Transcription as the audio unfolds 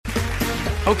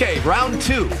Okay, round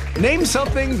 2. Name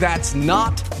something that's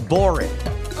not boring.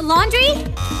 A laundry?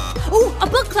 Ooh, a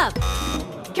book club.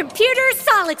 Computer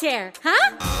solitaire,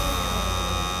 huh?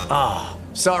 Ah,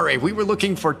 sorry, we were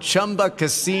looking for Chumba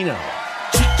Casino.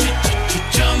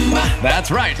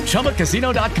 That's right,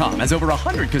 ChumbaCasino.com has over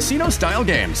 100 casino-style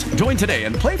games. Join today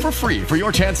and play for free for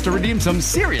your chance to redeem some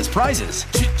serious prizes.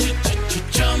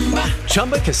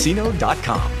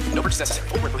 ChumbaCasino.com. No purchase necessary.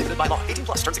 Void where prohibited by law. 18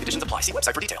 plus. Terms and conditions apply. See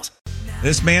website for details.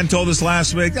 This man told us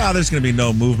last week, there's going to be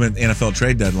no movement NFL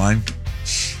trade deadline.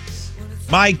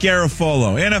 Mike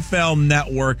Garafolo, NFL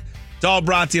Network. It's all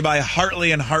brought to you by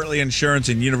Hartley and Hartley Insurance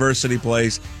in University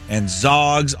Place and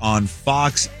Zogs on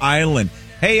Fox Island.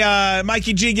 Hey,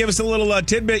 Mikey G, give us a little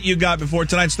tidbit you got before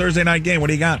tonight's Thursday night game. What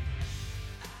do you got?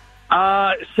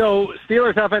 So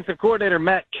Steelers offensive coordinator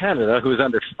Matt Canada, who's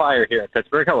under fire here at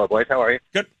Pittsburgh. Hello, boys. How are you?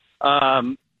 Good.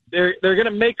 They're going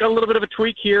to make a little bit of a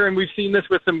tweak here, and we've seen this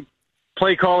with some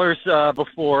play callers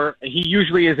before. He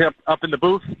usually is up in the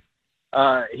booth.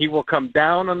 He will come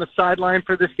down on the sideline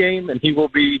for this game, and he will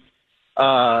be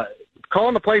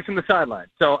calling the plays from the sideline.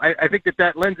 So I think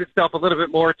that lends itself a little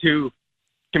bit more to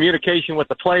communication with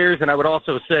the players, and I would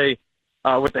also say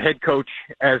with the head coach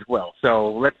as well.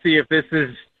 So let's see if this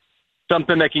is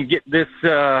something that can get this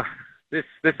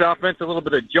offense a little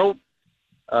bit of jolt.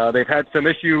 They've had some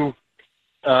issue.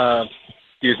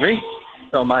 Excuse me.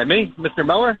 Don't mind me, Mr.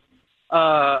 Mueller.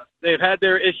 They've had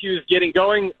their issues getting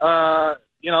going.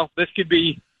 This could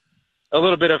be a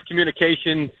little bit of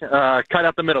communication, cut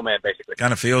out the middleman, basically.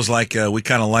 Kind of feels like we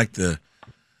kind of like the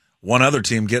one other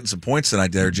team getting some points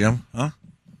tonight there, Jim. Huh?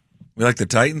 We like the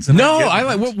Titans? No, I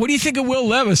like. What do you think of Will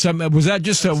Levis? Was that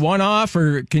just a one-off,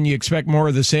 or can you expect more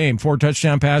of the same? 4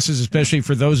 touchdown passes, especially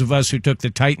for those of us who took the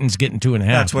Titans getting 2.5.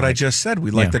 That's what I just said.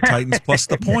 We like the Titans plus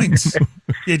the points.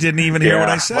 You didn't even hear what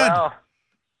I said. Well,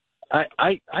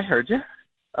 I heard you.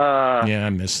 I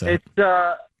missed that. It's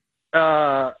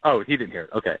he didn't hear it.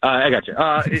 Okay, I got you.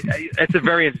 It's a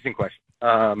very interesting question.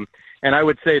 And I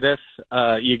would say this: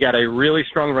 you got a really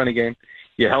strong running game.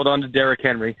 You held on to Derrick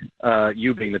Henry,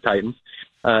 you being the Titans,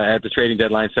 at the trading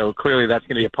deadline. So clearly that's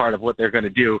going to be a part of what they're going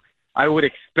to do. I would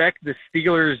expect the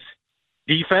Steelers'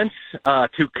 defense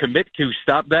to commit to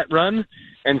stop that run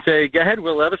and say, go ahead,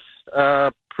 Will Levis,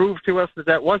 prove to us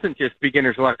that wasn't just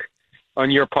beginner's luck on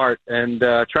your part, and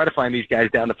try to find these guys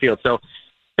down the field. So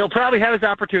he'll probably have his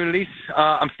opportunities.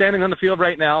 I'm standing on the field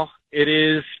right now. It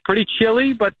is pretty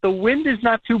chilly, but the wind is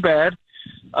not too bad.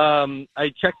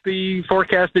 I checked the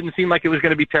forecast. Didn't seem like it was going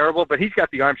to be terrible, but he's got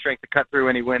the arm strength to cut through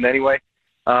any wind anyway.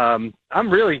 I'm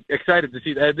really excited to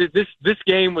see that. This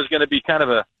game was going to be kind of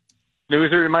a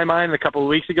snoozer in my mind a couple of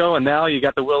weeks ago, and now you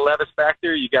got the Will Levis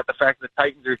factor. You got the fact that the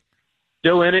Titans are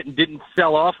still in it and didn't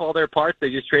sell off all their parts. They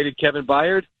just traded Kevin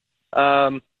Byard.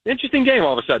 Interesting game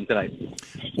all of a sudden tonight.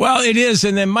 Well, it is.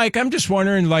 And then, Mike, I'm just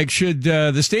wondering, should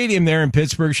the stadium there in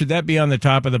Pittsburgh, should that be on the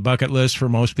top of the bucket list for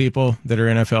most people that are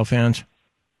NFL fans?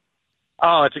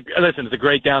 Oh, it's a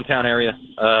great downtown area.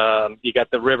 You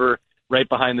got the river right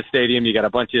behind the stadium. You got a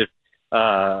bunch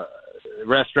of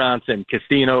restaurants and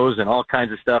casinos and all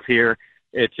kinds of stuff here.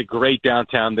 It's a great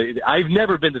downtown. I've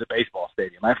never been to the baseball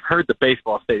stadium. I've heard the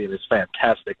baseball stadium is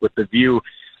fantastic with the view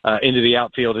into the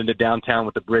outfield, into downtown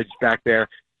with the bridge back there.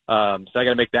 So I got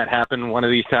to make that happen one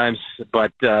of these times.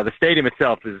 But the stadium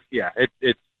itself is,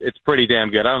 it's pretty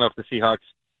damn good. I don't know if the Seahawks.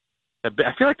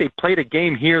 I feel like they played a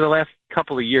game here the last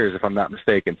couple of years, if I'm not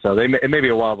mistaken. So it may be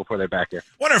a while before they're back here.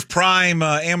 Wonder if Prime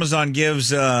Amazon gives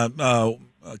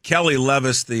Kelly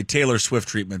Levis the Taylor Swift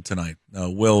treatment tonight.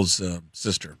 Will's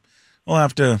sister. We'll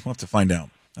have to find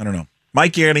out. I don't know.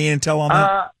 Mike, you got any intel on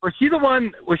that? Was she the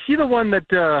one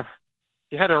that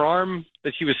she had her arm,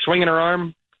 that she was swinging her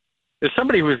arm? There's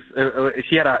somebody who was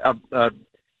she had a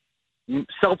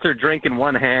seltzer drink in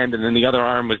one hand, and then the other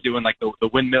arm was doing like the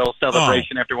windmill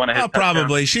celebration after one of his touchdowns.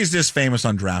 Probably. She's just famous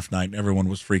on draft night, and everyone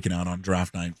was freaking out on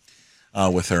draft night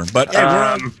with her. But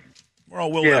we're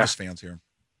all Will Levis fans here.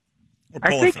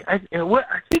 I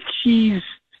think she's,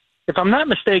 if I'm not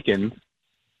mistaken,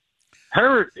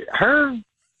 her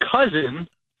cousin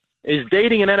is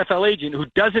dating an NFL agent who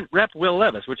doesn't rep Will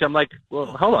Levis, which I'm like, well,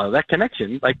 hold on, that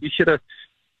connection, you should have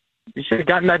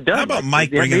gotten that done. How about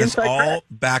Mike bringing us all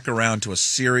back around to a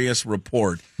serious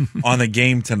report on the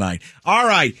game tonight? All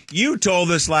right, you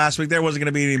told us last week there wasn't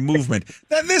going to be any movement.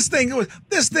 This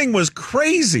thing was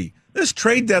crazy. This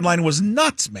trade deadline was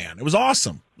nuts, man. It was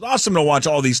awesome. It was awesome to watch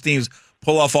all these teams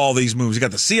pull off all these moves. You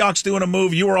got the Seahawks doing a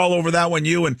move. You were all over that one.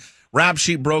 You and Rap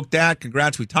Sheet broke that.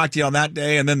 Congrats. We talked to you on that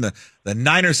day. And then the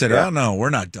Niners said, oh, no, we're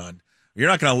not done. You're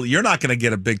not gonna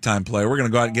get a big time player. We're gonna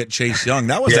go out and get Chase Young.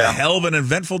 That was a hell of an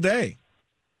eventful day.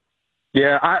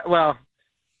 Yeah,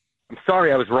 I'm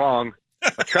sorry I was wrong.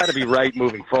 I'll try to be right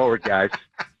moving forward, guys.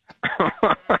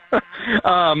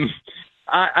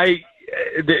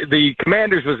 The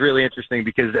Commanders was really interesting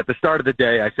because at the start of the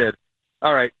day I said,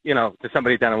 all right, to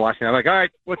somebody down in Washington, I'm like, all right,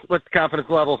 what's the confidence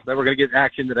level that we're going to get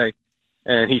action today?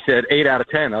 And he said 8 out of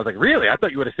 10. I was like, really? I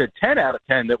thought you would have said 10 out of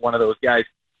 10 that one of those guys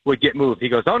would get moved. He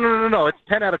goes, oh, no. It's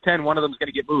 10 out of 10. One of them is going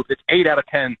to get moved. It's 8 out of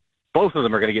 10. Both of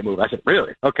them are going to get moved. I said,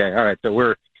 really? Okay. All right. So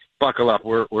we're buckle up.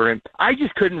 We're in. I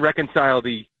just couldn't reconcile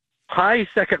the high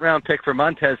second-round pick for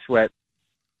Montez Sweat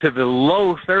to the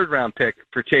low third-round pick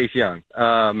for Chase Young.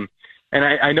 And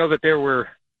I know that there were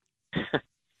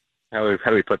how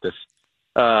do we put this?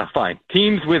 Fine.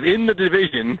 Teams within the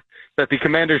division that the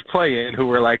Commanders play in who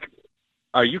were like,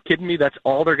 are you kidding me? That's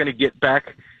all they're going to get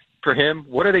back for him?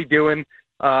 What are they doing?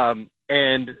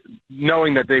 And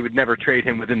knowing that they would never trade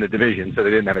him within the division, so they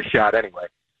didn't have a shot anyway.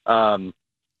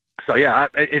 So, yeah,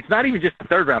 it's not even just a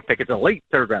third-round pick. It's a late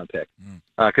third-round pick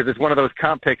because it's one of those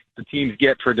comp picks the teams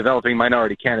get for developing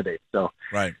minority candidates. So,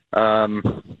 right.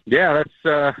 Yeah,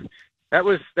 that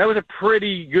was a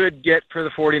pretty good get for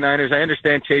the 49ers. I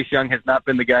understand Chase Young has not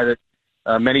been the guy that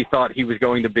many thought he was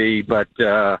going to be, but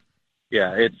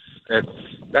yeah,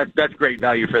 that's great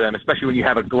value for them, especially when you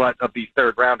have a glut of these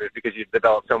third rounders because you've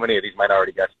developed so many of these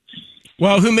minority guys.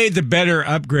 Well, who made the better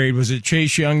upgrade? Was it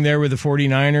Chase Young there with the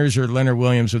 49ers or Leonard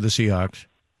Williams with the Seahawks?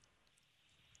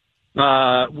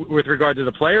 With regard to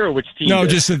the player or which team? No,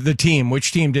 just the team.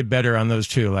 Which team did better on those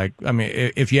two?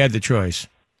 If you had the choice.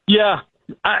 Yeah.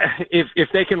 If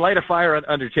they can light a fire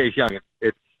under Chase Young,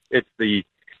 it's the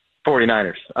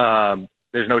 49ers.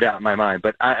 There's no doubt in my mind.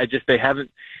 But they haven't.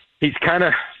 He's kind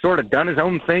of sort of done his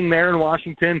own thing there in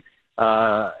Washington,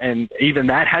 and even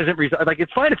that hasn't resulted. Like,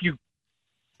 it's fine if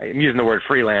I'm using the word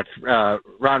freelance.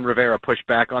 Ron Rivera pushed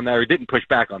back on that, or didn't push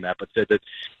back on that, but said that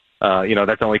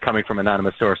that's only coming from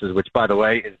anonymous sources, which, by the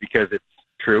way, is because it's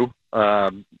true.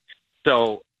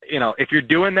 So if you're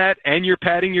doing that and you're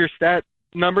padding your stat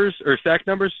numbers or sack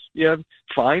numbers, yeah,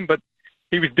 fine. But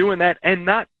he was doing that and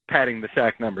not padding the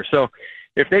sack number. So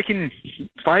if they can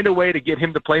find a way to get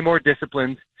him to play more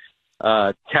disciplined,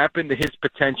 tap into his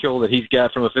potential that he's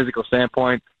got from a physical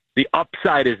standpoint, the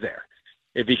upside is there.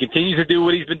 If he continues to do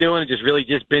what he's been doing and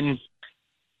just been,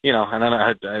 and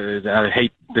I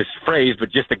hate this phrase, but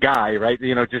just a guy, right?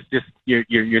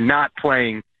 You're not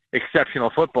playing exceptional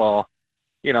football.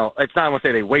 It's not, I won't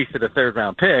say they wasted a third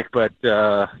round pick, but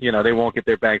they won't get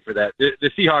their bang for that.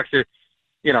 The Seahawks are,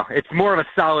 it's more of a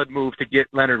solid move to get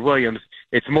Leonard Williams.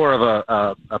 It's more of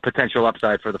a potential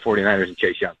upside for the 49ers and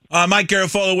Chase Young. Mike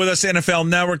Garafolo with us, NFL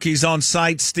Network. He's on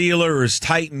site. Steelers,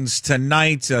 Titans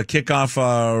tonight. Kickoff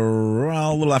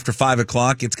a little after 5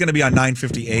 o'clock. It's going to be on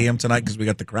 9:50 a.m. tonight because we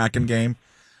got the Kraken game.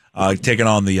 Taking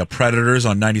on the Predators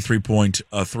on 93.3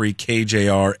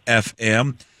 KJR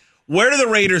FM. Where do the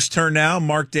Raiders turn now?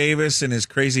 Mark Davis and his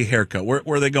crazy haircut. Where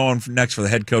are they going next for the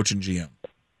head coach and GM?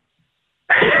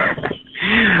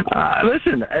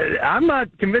 Listen, I'm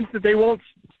not convinced that they won't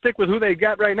stick with who they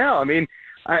got right now. I mean,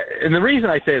 and the reason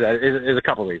I say that is a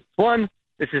couple of reasons. One,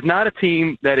 this is not a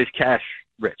team that is cash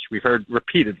rich. We've heard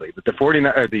repeatedly that the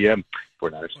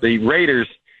Raiders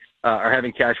are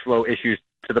having cash flow issues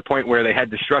to the point where they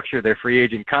had to structure their free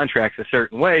agent contracts a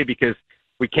certain way because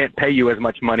we can't pay you as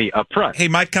much money up front. Hey,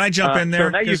 Mike, can I jump in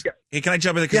there? Hey, can I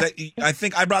jump in there? Because I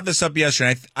think I brought this up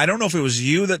yesterday. I don't know if it was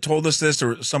you that told us this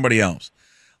or somebody else.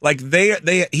 Like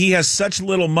he has such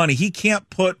little money. He can't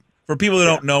put, for people that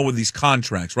don't know with these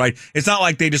contracts, right? It's not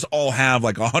like they just all have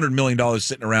like $100 million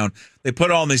sitting around. They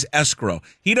put it all in this escrow.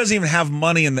 He doesn't even have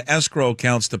money in the escrow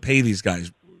accounts to pay these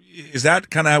guys. Is that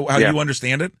kind of how you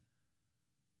understand it?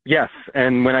 Yes,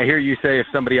 and when I hear you say if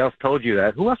somebody else told you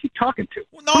that, who else are you talking to?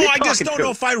 Well, no, I just don't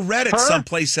know if I read it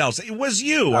someplace else. It was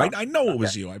you. I know it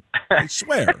was you. I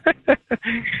swear.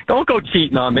 Don't go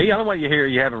cheating on me. I don't want you to hear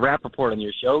you have a rap report on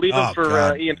your show. Leave him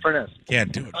for Ian Furness.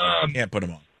 Can't do it. Can't put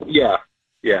him on. Yeah,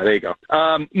 there you go.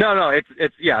 No,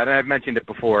 it's and I've mentioned it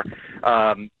before.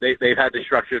 They've had to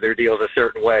structure their deals a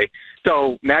certain way.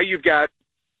 So now you've got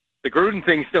the Gruden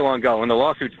thing's still ongoing. The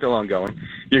lawsuit's still ongoing.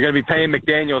 You're going to be paying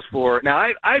McDaniels for – now,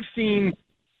 I've seen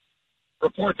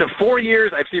reports of 4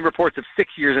 years. I've seen reports of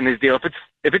 6 years in his deal.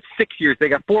 If it's 6 years, they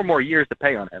got 4 more years to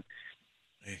pay on him.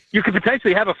 You could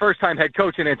potentially have a first-time head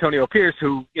coach in Antonio Pierce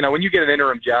who, when you get an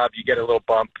interim job, you get a little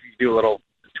bump, you do a little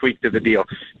tweak to the deal.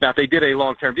 Now, if they did a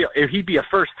long-term deal, if he'd be a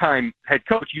first-time head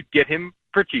coach, you'd get him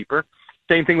for cheaper.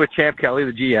 Same thing with Champ Kelly,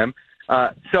 the GM.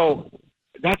 So –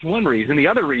 that's one reason. The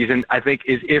other reason, I think,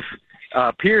 is if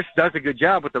Pierce does a good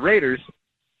job with the Raiders,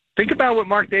 think about what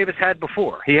Mark Davis had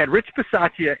before. He had Rich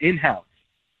Bisaccia in-house,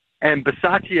 and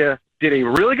Bisaccia did a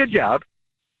really good job,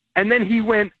 and then he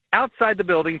went outside the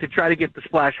building to try to get the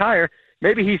splash higher.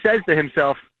 Maybe he says to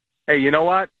himself, hey, you know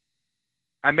what?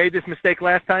 I made this mistake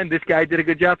last time. This guy did a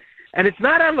good job. And it's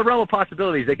not out of the realm of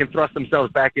possibilities they can thrust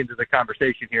themselves back into the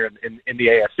conversation here in the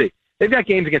AFC. They've got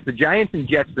games against the Giants and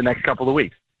Jets the next couple of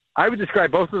weeks. I would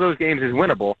describe both of those games as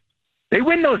winnable. They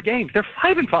win those games. They're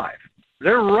 5-5.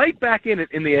 They're right back in it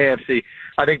in the AFC.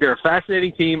 I think they're a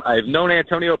fascinating team. I've known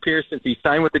Antonio Pierce since he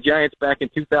signed with the Giants back in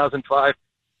 2005.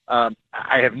 I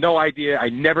have no idea. I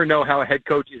never know how a head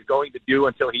coach is going to do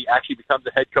until he actually becomes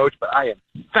a head coach, but I am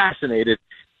fascinated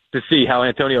to see how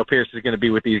Antonio Pierce is going to be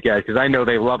with these guys because I know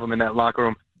they love him in that locker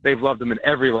room. They've loved him in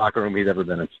every locker room he's ever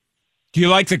been in. Do you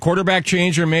like the quarterback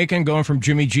change they're making, going from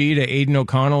Jimmy G to Aiden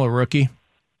O'Connell, a rookie?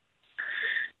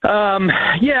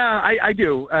 Yeah, I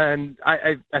do. And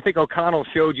I think O'Connell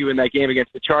showed you in that game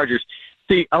against the Chargers.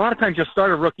 See, a lot of times you'll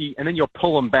start a rookie and then you'll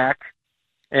pull him back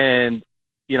and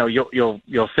you know,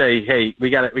 you'll say, hey, we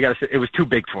got to. It was too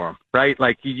big for him, right?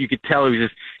 Like you could tell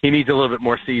he needs a little bit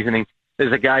more seasoning.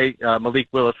 There's a guy, Malik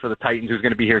Willis for the Titans, who's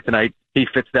going to be here tonight. He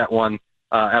fits that one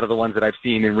out of the ones that I've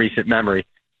seen in recent memory.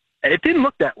 It didn't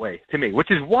look that way to me,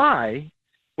 which is why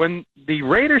when the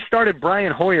Raiders started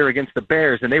Brian Hoyer against the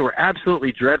Bears and they were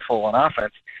absolutely dreadful on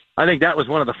offense, I think that was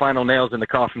one of the final nails in the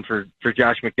coffin for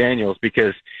Josh McDaniels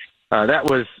because that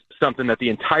was something that the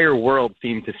entire world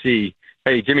seemed to see.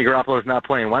 Hey, Jimmy Garoppolo's not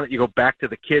playing. Why don't you go back to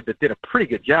the kid that did a pretty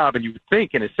good job and you would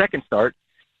think in his second start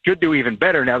should do even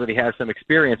better now that he has some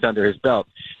experience under his belt.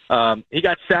 He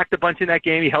got sacked a bunch in that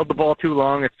game. He held the ball too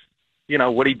long. It's,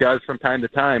 what he does from time to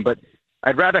time. But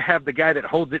I'd rather have the guy that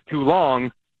holds it too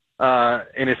long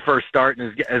in his first start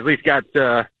and has at least got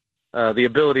the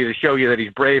ability to show you that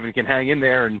he's brave and can hang in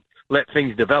there and let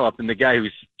things develop than the guy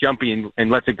who's jumpy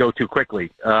and lets it go too quickly.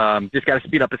 Just got to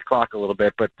speed up his clock a little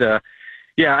bit. But,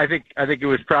 yeah, I think it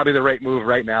was probably the right move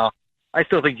right now. I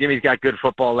still think Jimmy's got good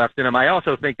football left in him. I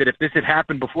also think that if this had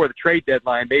happened before the trade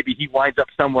deadline, maybe he winds up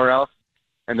somewhere else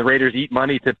and the Raiders eat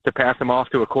money to pass him off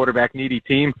to a quarterback-needy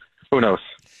team. Who knows?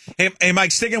 Hey,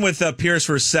 Mike, sticking with Pierce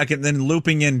for a second, then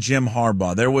looping in Jim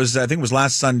Harbaugh. There was, I think it was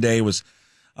last Sunday, was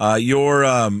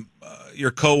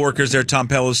your co-workers there, Tom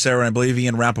Pelissero, and I believe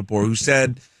Ian Rappaport, who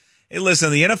said, hey,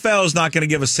 listen, the NFL is not going to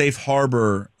give a safe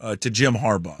harbor to Jim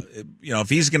Harbaugh. If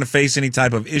he's going to face any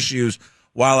type of issues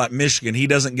while at Michigan, he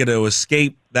doesn't get to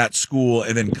escape that school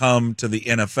and then come to the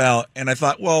NFL. And I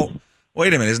thought, well,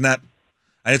 wait a minute,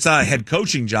 it's not a head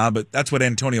coaching job, but that's what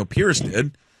Antonio Pierce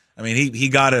did. I mean, he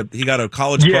got a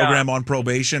college program on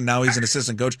probation. Now he's an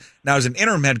assistant coach. Now he's an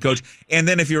interim head coach. And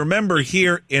then if you remember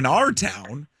here in our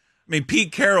town, I mean,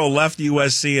 Pete Carroll left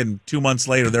USC and 2 months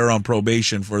later they're on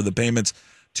probation for the payments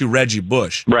to Reggie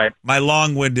Bush. Right. My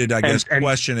long-winded,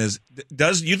 question is,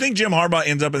 does you think Jim Harbaugh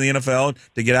ends up in the NFL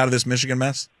to get out of this Michigan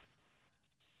mess?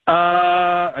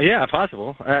 Yeah,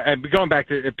 possible. And going back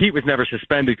to Pete was never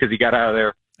suspended because he got out of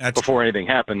there before anything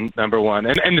happened, number one.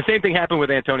 And the same thing happened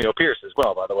with Antonio Pierce as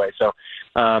well, by the way. So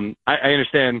I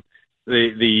understand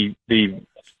the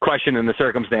question and the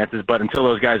circumstances, but until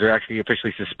those guys are actually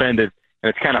officially suspended, and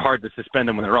it's kind of hard to suspend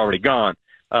them when they're already gone,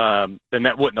 then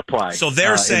that wouldn't apply. So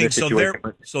they're saying,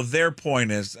 so their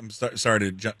point is, I'm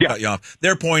sorry to cut you off.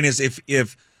 Their point is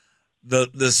if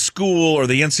the school or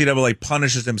the NCAA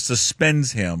punishes him,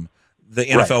 suspends him, the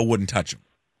NFL wouldn't touch him.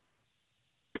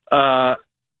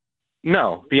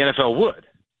 No, the NFL would.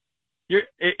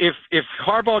 If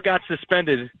Harbaugh got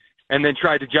suspended and then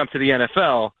tried to jump to the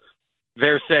NFL,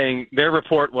 they're saying their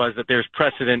report was that there's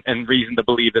precedent and reason to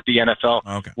believe that the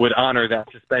NFL would honor that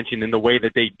suspension in the way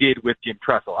that they did with Jim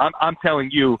Tressel. I'm telling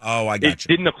you, it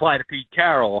didn't apply to Pete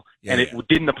Carroll, it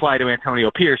didn't apply to Antonio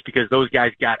Pierce because those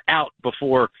guys got out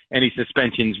before any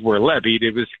suspensions were levied.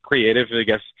 It was creative, I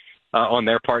guess, on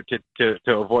their part to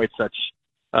avoid such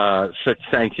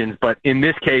sanctions. But in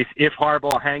this case, if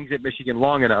Harbaugh hangs at Michigan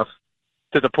long enough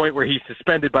to the point where he's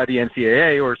suspended by the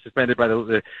NCAA or suspended by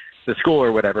the school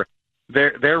or whatever,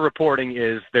 their reporting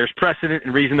is there's precedent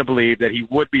and reason to believe that he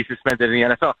would be suspended in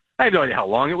the NFL. I have no idea how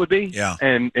long it would be. Yeah.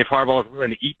 And if Harbaugh is willing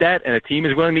to eat that and a team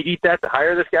is willing to eat that to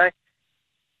hire this guy,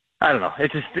 I don't know.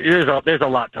 It's just there's a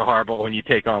lot to Harbaugh when you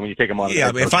take him on.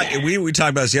 Yeah, but we talked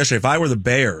about this yesterday. If I were the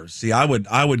Bears, I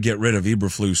would get rid of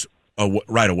Eberflus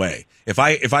right away. If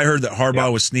I heard that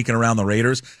Harbaugh was sneaking around the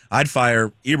Raiders, I'd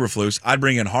fire Eberflus. I'd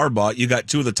bring in Harbaugh. You got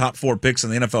two of the top 4 picks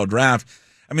in the NFL draft.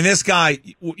 I mean, this guy,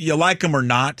 you like him or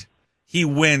not, he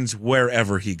wins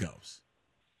wherever he goes.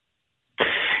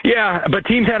 Yeah, but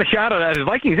teams had a shot at that. The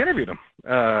Vikings interviewed him.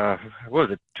 What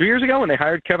was it, 2 years ago when they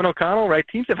hired Kevin O'Connell, right?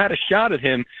 Teams have had a shot at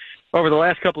him over the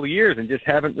last couple of years and just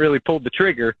haven't really pulled the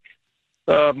trigger.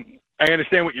 I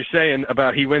understand what you're saying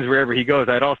about he wins wherever he goes.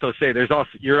 I'd also say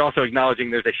you're also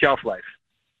acknowledging there's a shelf life.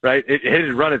 right? It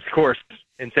had run its course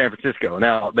in San Francisco.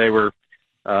 Now they were,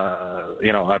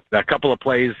 a couple of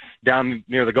plays down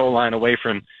near the goal line away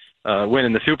from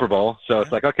winning the Super Bowl. So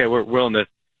it's like, okay, we're willing to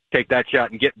take that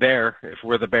shot and get there if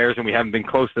we're the Bears and we haven't been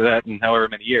close to that in however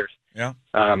many years. Yeah.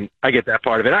 I get that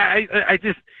part of it. I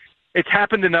just, it's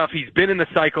happened enough. He's been in the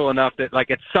cycle enough that,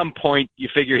 like, at some point you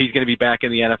figure he's going to be back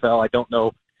in the NFL. I don't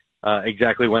know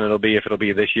exactly when it'll be, if it'll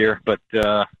be this year, but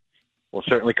we'll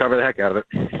certainly cover the heck out of it.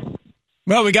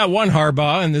 Well, we got one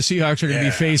Harbaugh, and the Seahawks are going to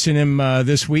be facing him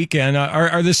this weekend.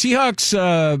 Are the Seahawks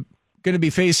going to be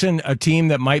facing a team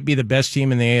that might be the best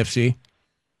team in the AFC?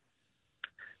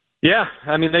 Yeah,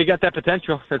 I mean, they got that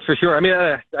potential, that's for sure. I mean,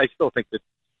 I still think that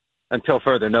until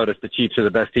further notice, the Chiefs are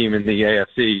the best team in the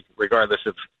AFC, regardless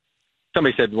of.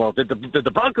 Somebody said, well, did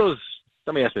the Broncos,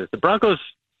 somebody asked me this, the Broncos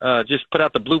just put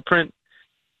out the blueprint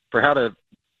for how to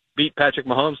beat Patrick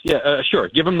Mahomes? Yeah, sure.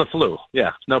 Give him the flu.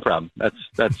 Yeah, no problem. That's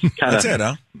kind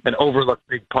of an overlooked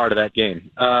big part of that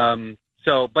game.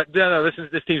 But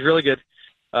this team's really good.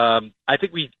 I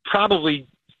think we probably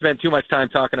spent too much time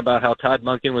talking about how Todd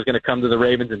Monken was going to come to the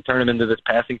Ravens and turn them into this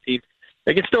passing team.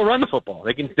 They can still run the football.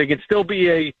 They can still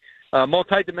be a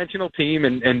multi-dimensional team,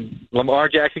 and Lamar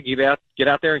Jackson get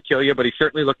out there and kill you, but he's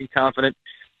certainly looking confident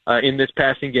in this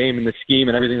passing game and the scheme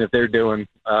and everything that they're doing.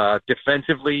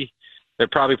 Defensively, they're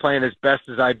probably playing as best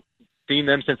as I've seen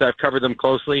them since I've covered them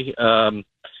closely. I'm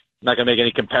not going to make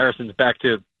any comparisons back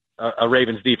to a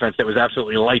Ravens defense that was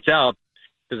absolutely lights out,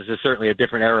 because this is certainly a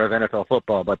different era of NFL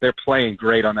football, but they're playing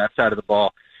great on that side of the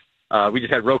ball. We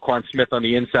just had Roquan Smith on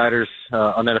the Insiders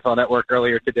on NFL Network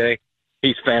earlier today.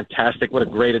 He's fantastic. What a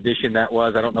great addition that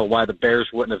was. I don't know why the Bears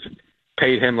wouldn't have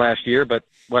paid him last year, but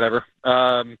whatever.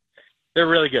 They're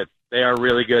really good. They are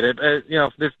really good.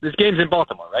 This game's in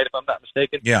Baltimore, right, if I'm not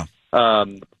mistaken? Yeah.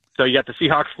 So you got the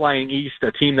Seahawks flying east,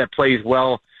 a team that plays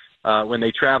well when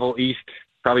they travel east,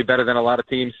 probably better than a lot of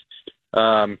teams. It's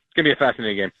going to be a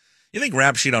fascinating game. You think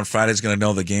Rap Sheet on Friday is going to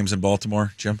know the game's in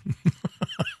Baltimore, Jim?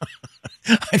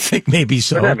 I think maybe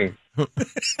so. What does that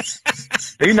mean?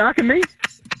 Are you knocking me?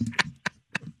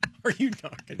 Are you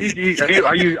knocking me?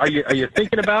 Are you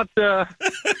thinking about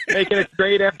making a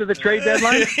trade after the trade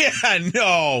deadline? Yeah,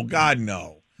 no, God,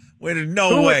 no.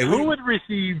 No way. Who would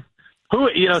receive?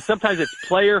 Sometimes it's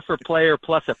player for player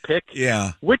plus a pick.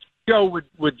 Yeah. Which show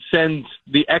would send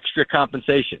the extra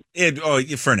compensation?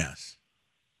 Furness.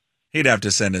 He'd have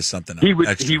to send us something else.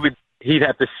 He'd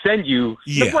have to send you.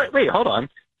 Yeah. No, wait, hold on.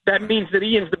 That means that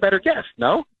Ian's the better guest,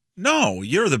 no? No,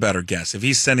 you're the better guest. If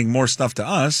he's sending more stuff to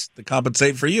us to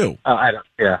compensate for you. Oh, I don't.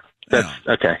 Yeah. That's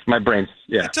okay. My brain's.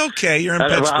 Yeah. It's okay. You're in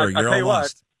Pittsburgh. You're all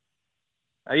lost.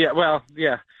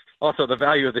 Yeah. Also, the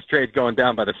value of this trade's going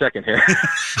down by the second here.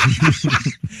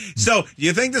 So,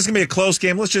 you think this is going to be a close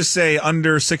game? Let's just say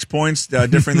under 6 points,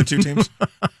 differing the two teams?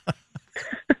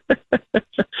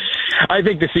 I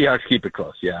think the Seahawks keep it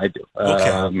close. Yeah, I do.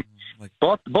 Okay.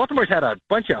 Baltimore's had a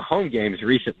bunch of home games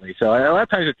recently, so a lot of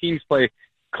times the teams play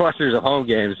clusters of home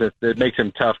games that makes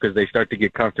them tough because they start to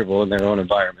get comfortable in their own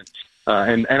environment.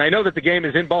 And I know that the game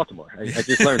is in Baltimore. I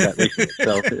just learned that recently.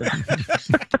 So.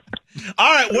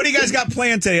 All right, what do you guys got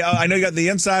planned today? I know you got the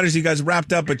Insiders. You guys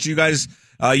wrapped up, but you guys,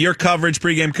 your coverage,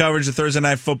 pregame coverage of Thursday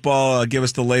Night Football. Give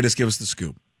us the latest. Give us the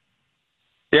scoop.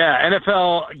 Yeah,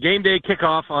 NFL game day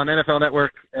kickoff on NFL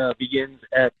Network begins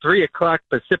at 3 o'clock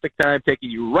Pacific time, taking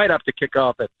you right up to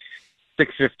kickoff at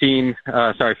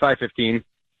 5:15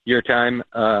 your time.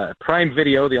 Prime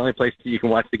Video, the only place that you can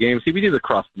watch the game. See, we do the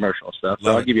cross-commercial stuff,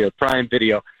 so I'll give you a Prime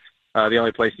Video, the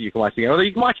only place that you can watch the game. Although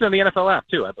you can watch it on the NFL app,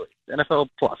 too, I believe. NFL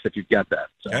Plus, if you've got that.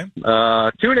 So, okay.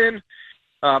 Tune in.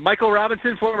 Michael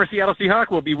Robinson, former Seattle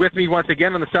Seahawk, will be with me once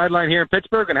again on the sideline here in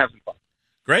Pittsburgh and have some fun.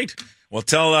 Great. Well,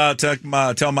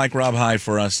 tell Mike Rob hi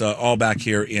for us all back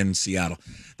here in Seattle.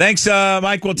 Thanks,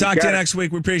 Mike. We'll talk to you next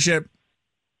week. We appreciate it.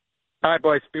 All right,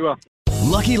 boys. Be well.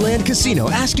 Lucky Land Casino,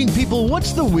 asking people,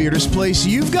 what's the weirdest place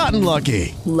you've gotten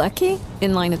lucky? Lucky?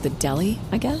 In line at the deli,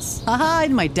 I guess? Aha,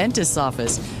 in my dentist's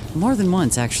office. More than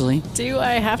once, actually. Do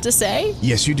I have to say?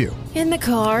 Yes, you do. In the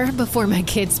car before my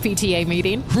kids' PTA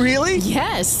meeting. Really?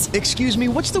 Yes. Excuse me,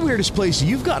 what's the weirdest place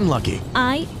you've gotten lucky?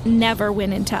 I never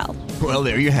win and tell. Well,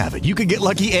 there you have it. You can get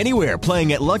lucky anywhere,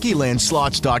 playing at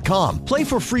LuckyLandSlots.com. Play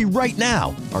for free right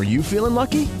now. Are you feeling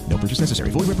lucky? No purchase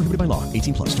necessary. Void where prohibited by law.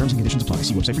 18+. Terms and conditions apply.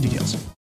 See website for details.